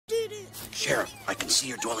Sheriff, I can see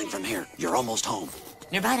your dwelling from here. You're almost home.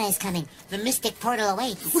 Nirvana is coming. The mystic portal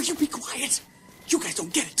awaits. Will you be quiet? You guys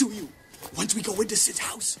don't get it, do you? Once we go into Sid's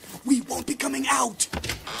house, we won't be coming out.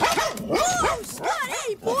 Whoa, Scott,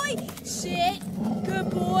 hey, boy. Sit. Good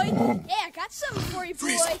boy. Yeah, I got something for you,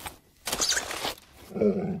 boy.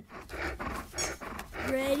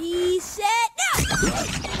 Ready, set, now!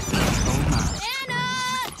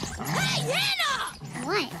 Hannah! Hey, Hannah!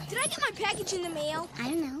 What? Did I get my package in the mail? I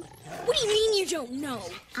don't know. What do you mean you don't know?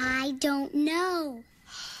 I don't know.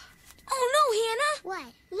 Oh, no, Hannah.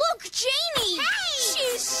 What? Look, Jamie! Hey!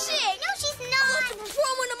 She's sick! No, she's I'll have to not!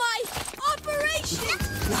 perform one of my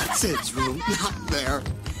operations! Not Sid's room, not there.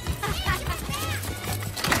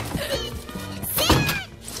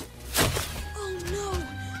 Oh, no.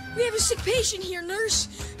 We have a sick patient here, nurse.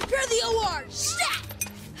 Prepare the OR. Stat!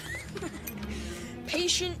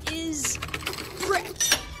 Patient is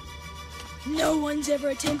prepped. No one's ever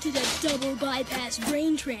attempted a double bypass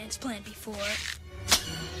brain transplant before.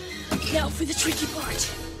 Now for the tricky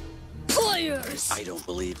part. Pliers! I don't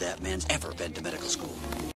believe that man's ever been to medical school.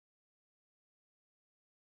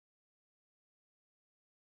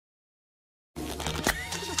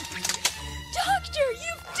 Doctor,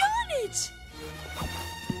 you've done it!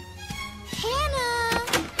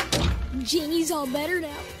 Hannah! Janie's all better now.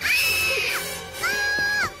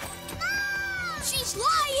 Mom! Mom! She's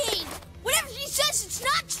lying! Whatever she